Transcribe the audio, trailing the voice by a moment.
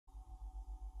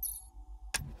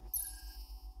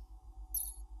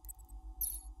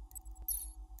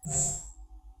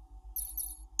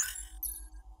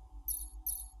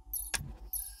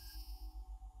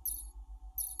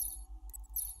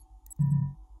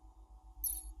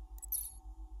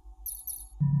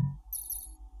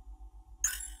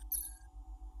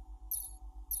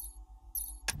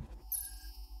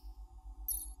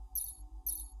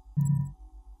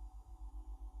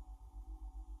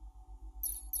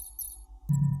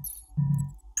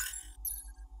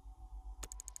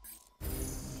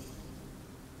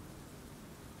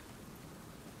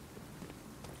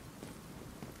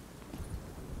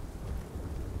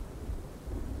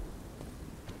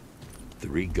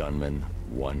Three gunmen,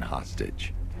 one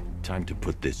hostage. Time to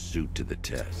put this suit to the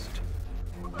test.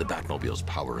 The Batmobile's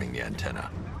powering the antenna.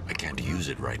 I can't use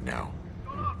it right now.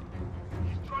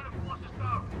 He's trying to force us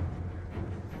out.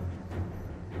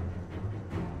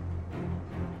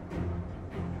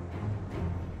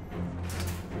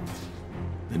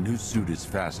 The new suit is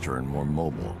faster and more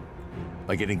mobile.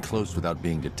 By getting close without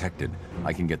being detected,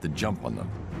 I can get the jump on them,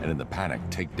 and in the panic,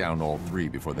 take down all three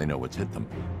before they know what's hit them.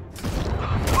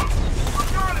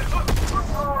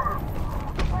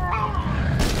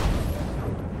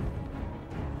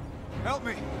 Help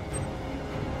me!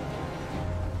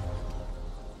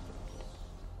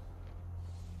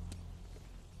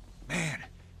 Man,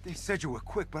 they said you were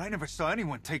quick, but I never saw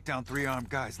anyone take down three armed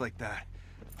guys like that.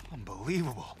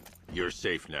 Unbelievable. You're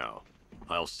safe now.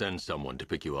 I'll send someone to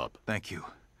pick you up. Thank you.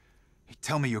 Hey,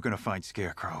 tell me you're gonna find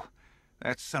Scarecrow.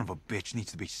 That son of a bitch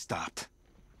needs to be stopped.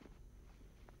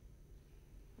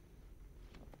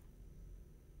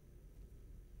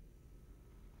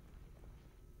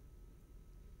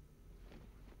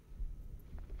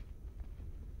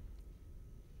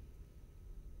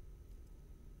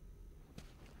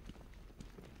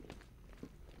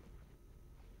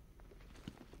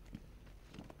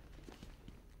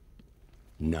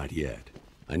 Not yet.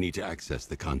 I need to access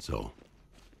the console.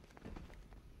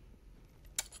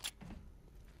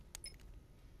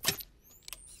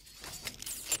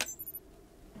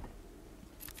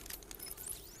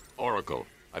 Oracle,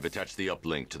 I've attached the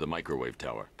uplink to the microwave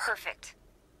tower. Perfect.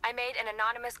 I made an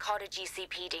anonymous call to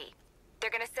GCPD. They're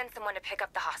gonna send someone to pick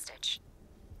up the hostage.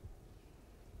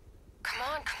 Come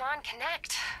on,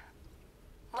 connect.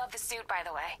 Love the suit, by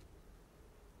the way.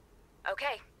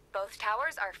 Okay, both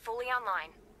towers are fully online.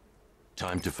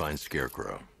 Time to find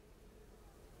Scarecrow.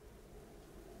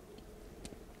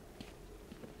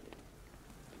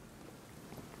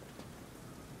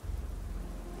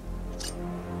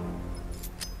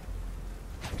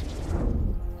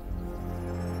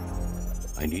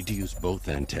 I need to use both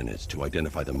antennas to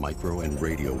identify the micro and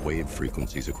radio wave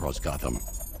frequencies across Gotham.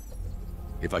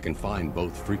 If I can find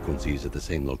both frequencies at the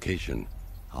same location,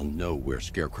 I'll know where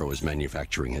Scarecrow is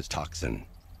manufacturing his toxin.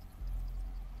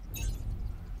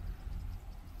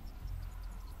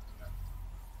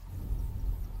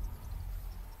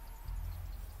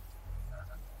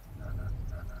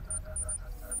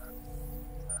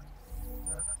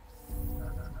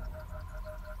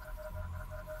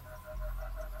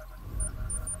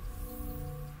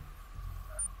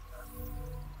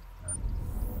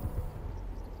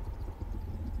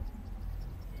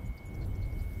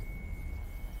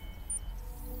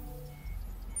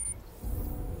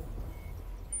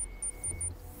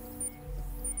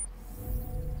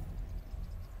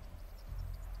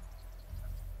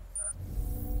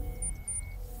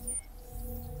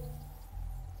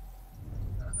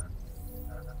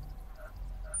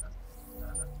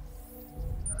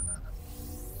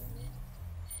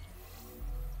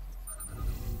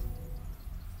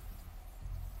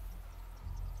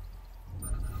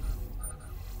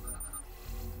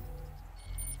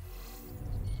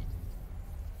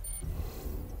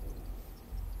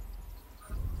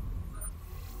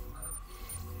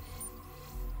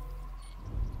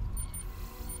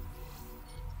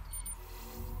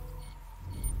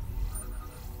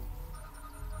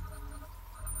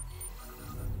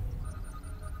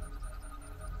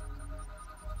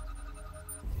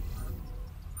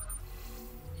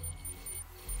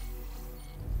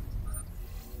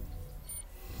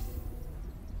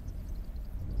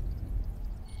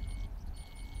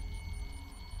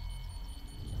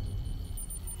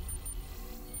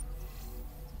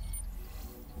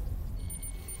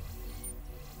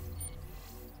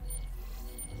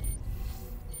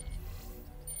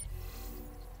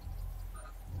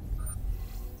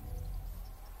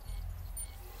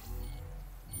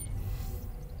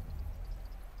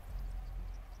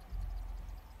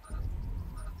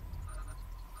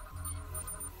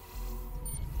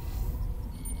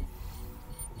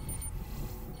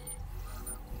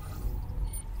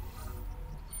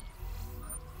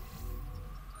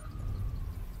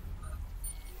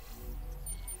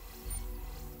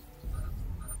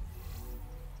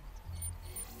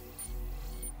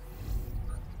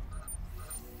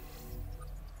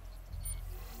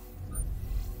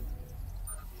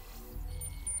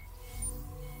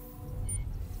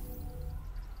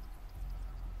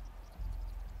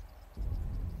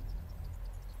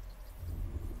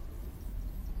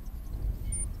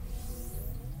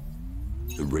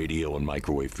 The radio and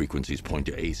microwave frequencies point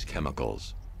to Ace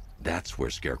Chemicals. That's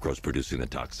where Scarecrow's producing the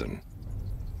toxin.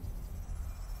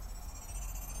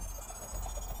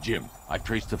 Jim, I've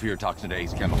traced the fear toxin to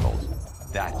Ace Chemicals.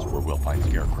 That's where we'll find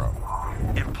Scarecrow.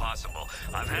 Impossible.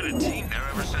 I've had a team there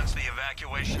ever since the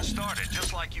evacuation started,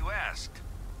 just like you asked.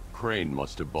 Crane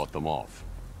must have bought them off.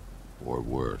 Or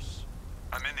worse.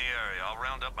 I'm in the area. I'll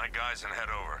round up my guys and head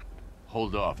over.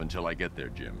 Hold off until I get there,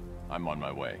 Jim. I'm on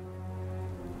my way.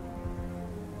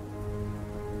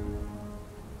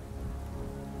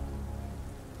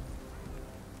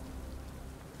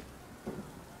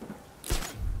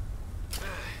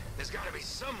 There's gotta be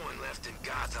someone left in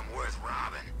Gotham worth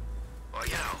robbing. Or,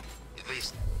 you know, at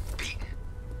least beating.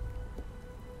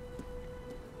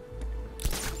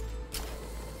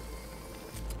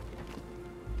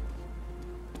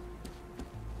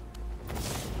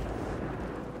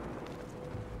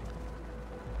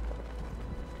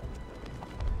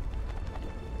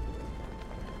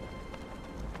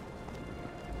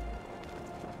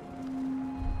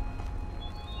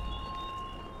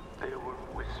 There were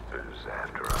whispers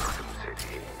after Arkham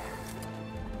City.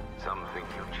 Some think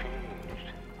you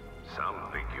changed. Some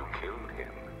think you killed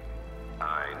him.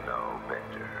 I know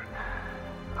better.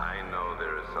 I know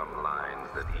there are some lines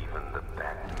that even the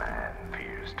Batman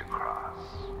fears to cross.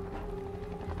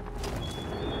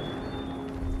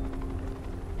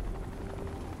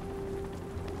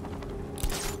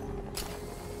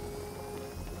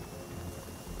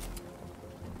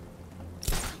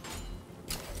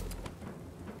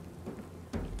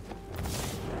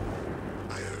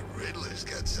 Riddler's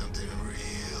got something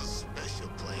real special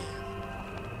planned.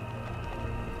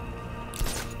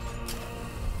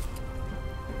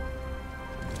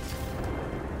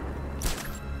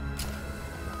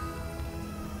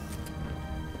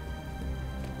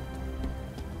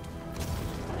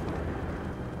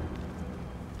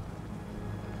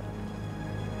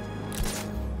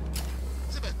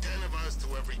 There's about 10 of us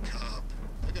to every cop.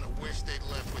 They're gonna wish they'd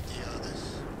left with the others.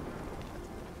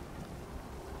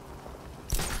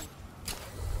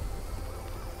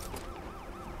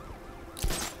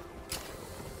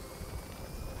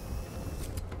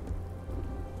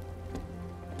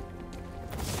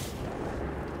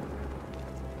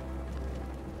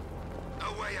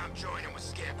 I'm joining with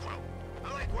Scarecrow.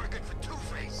 I like working for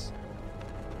Two-Face.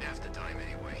 Half the time,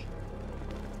 anyway.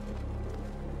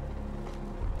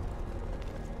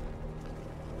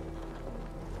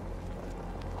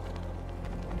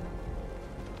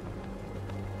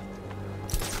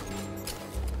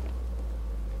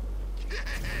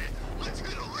 Let's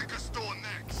hit a liquor store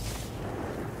next.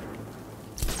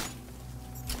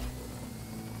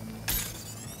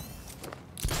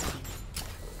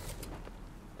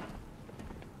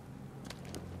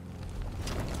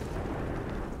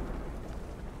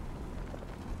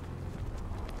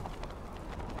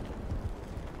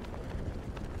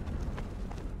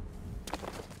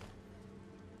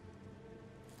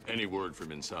 Any word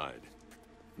from inside?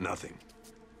 Nothing.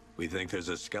 We think there's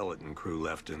a skeleton crew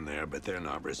left in there, but they're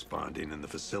not responding and the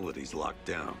facility's locked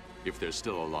down. If they're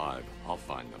still alive, I'll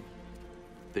find them.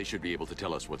 They should be able to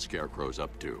tell us what Scarecrow's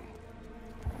up to.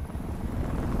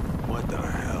 What the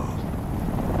hell?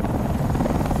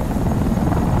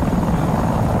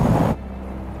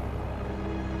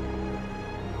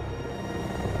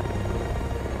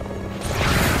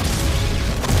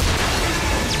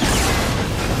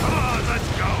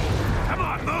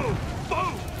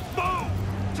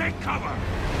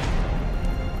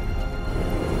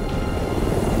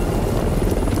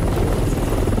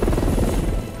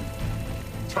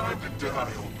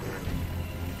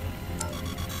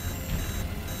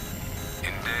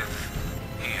 In death,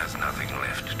 he has nothing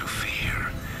left to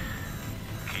fear.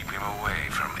 Keep him away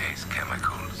from Ace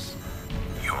Chemicals.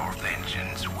 Your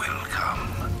vengeance will come.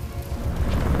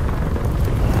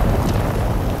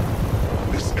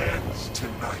 This ends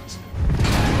tonight.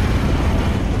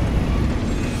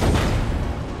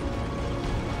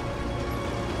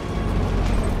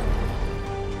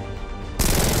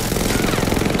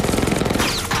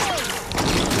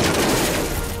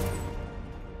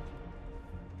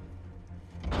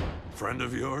 Friend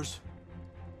of yours?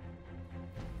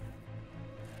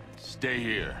 Stay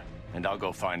here, and I'll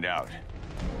go find out.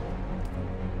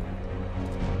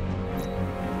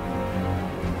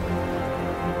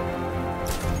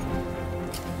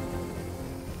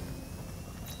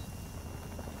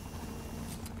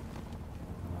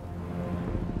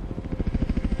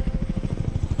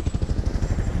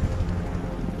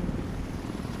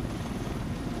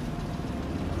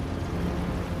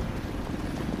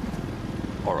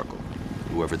 Oracle,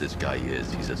 whoever this guy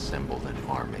is, he's assembled an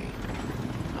army.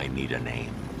 I need a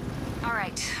name. All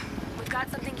right. We've got got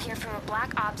something here from a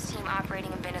Black Ops team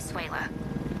operating in Venezuela.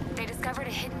 They discovered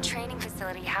a hidden training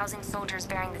facility housing soldiers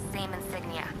bearing the same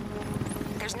insignia.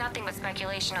 There's nothing but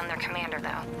speculation on their commander,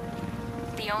 though.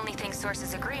 The only thing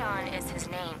sources agree on is his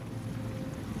name.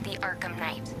 The Arkham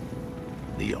Knight.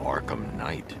 The Arkham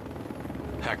Knight?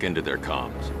 Hack into their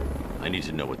comms. I need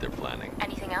to know what they're planning.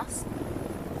 Anything else?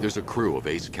 There's a crew of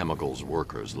Ace Chemicals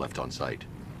workers left on site.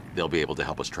 They'll be able to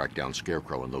help us track down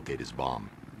Scarecrow and locate his bomb.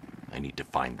 I need to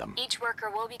find them. Each worker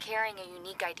will be carrying a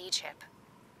unique ID chip.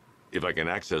 If I can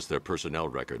access their personnel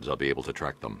records, I'll be able to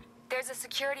track them. There's a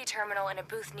security terminal in a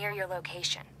booth near your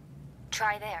location.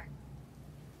 Try there.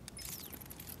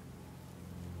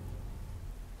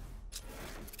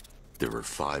 There are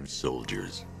 5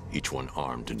 soldiers, each one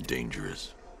armed and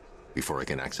dangerous. Before I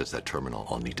can access that terminal,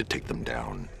 I'll need to take them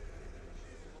down.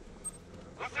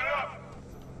 Listen up!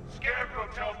 Scarecrow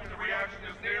tells me the reaction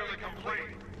is nearly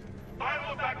complete.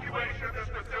 Final evacuation of this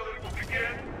facility will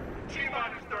begin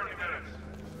T-minus 30 minutes.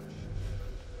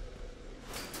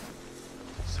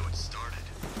 So it started.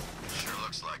 Sure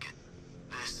looks like it.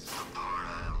 This is the part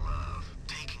I love.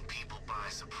 Taking people by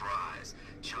surprise.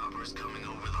 Choppers coming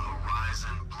over the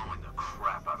horizon, blowing the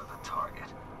crap out of the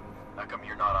target. How come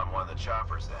you're not on one of the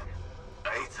choppers then?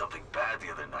 I ate something bad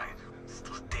the other night.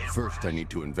 Still damn First, I fresh.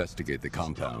 need to investigate the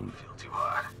compound. Feel too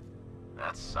hot.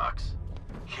 That sucks.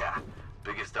 Yeah,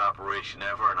 biggest operation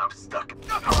ever, and I'm stuck.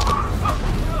 Over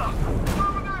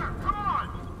there! Come on!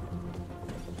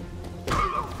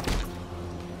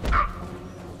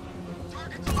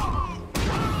 Target's on the move!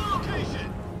 Location!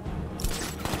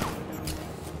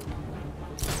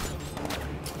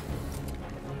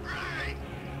 Right!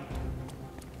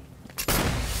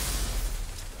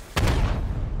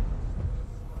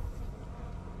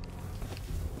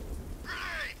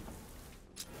 Right!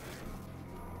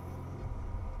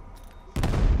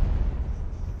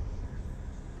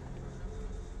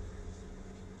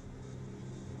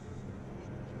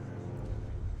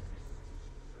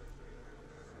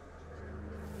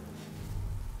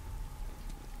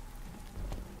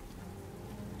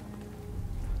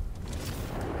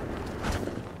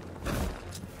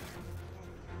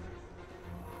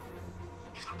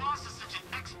 If the boss is such an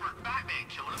expert Batman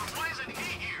killer, then why isn't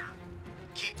he here?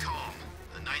 Keep calm.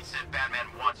 The Knight said Batman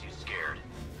wants you scared.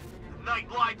 The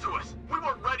Knight lied to us. We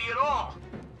weren't ready at all.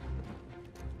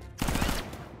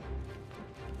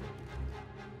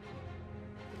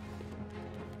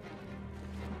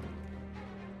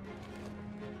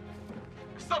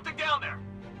 There's something down there.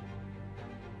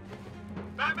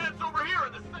 Batman's over here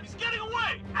and he's getting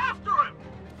away. After him.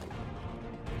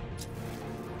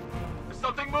 There's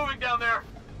something moving down there.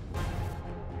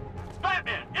 It's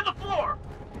Batman, in the floor!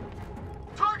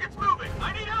 Target's moving!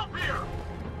 I need help here!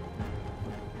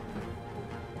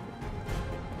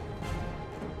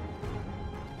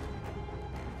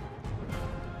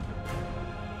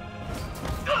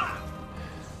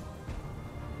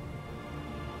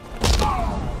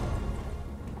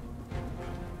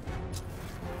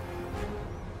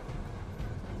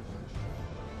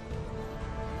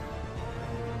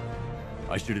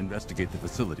 I should investigate the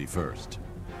facility first.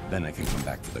 Then I can come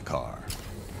back for the car.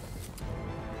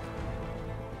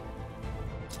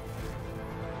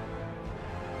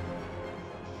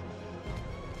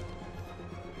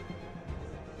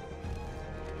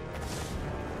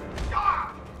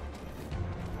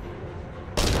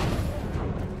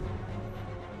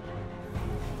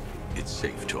 It's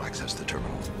safe to access the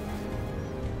terminal.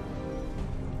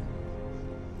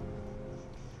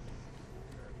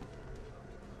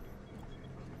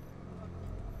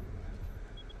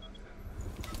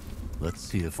 Let's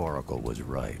see if Oracle was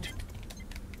right.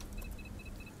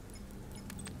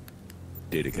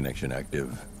 Data connection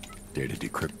active. Data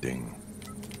decrypting.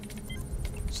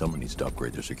 Someone needs to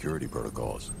upgrade their security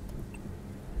protocols.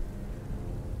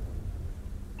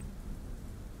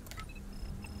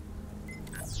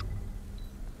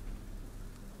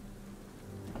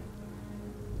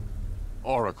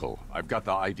 Oracle, I've got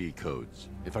the ID codes.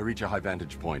 If I reach a high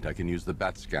vantage point, I can use the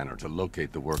bat scanner to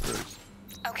locate the workers.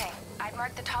 Okay, I've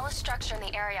marked the tallest structure in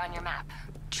the area on your map.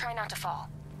 Try not to fall.